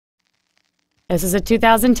This is a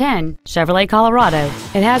 2010 Chevrolet Colorado.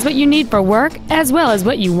 It has what you need for work as well as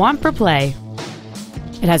what you want for play.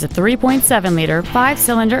 It has a 3.7-liter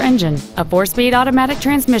 5-cylinder engine, a 4-speed automatic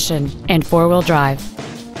transmission, and 4-wheel drive.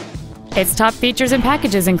 Its top features and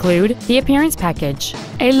packages include the appearance package,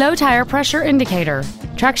 a low tire pressure indicator,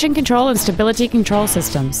 traction control and stability control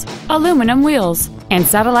systems, aluminum wheels, and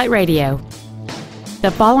satellite radio. The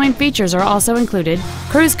following features are also included: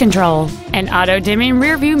 cruise control, an auto-dimming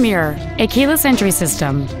rearview mirror, a keyless entry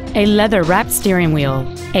system, a leather-wrapped steering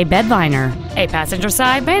wheel, a bed liner, a passenger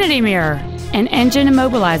side vanity mirror, an engine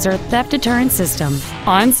immobilizer theft deterrent system,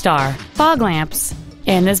 OnStar, fog lamps,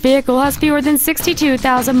 and this vehicle has fewer than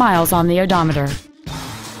 62,000 miles on the odometer.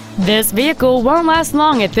 This vehicle won't last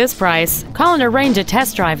long at this price. Call and arrange a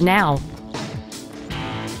test drive now.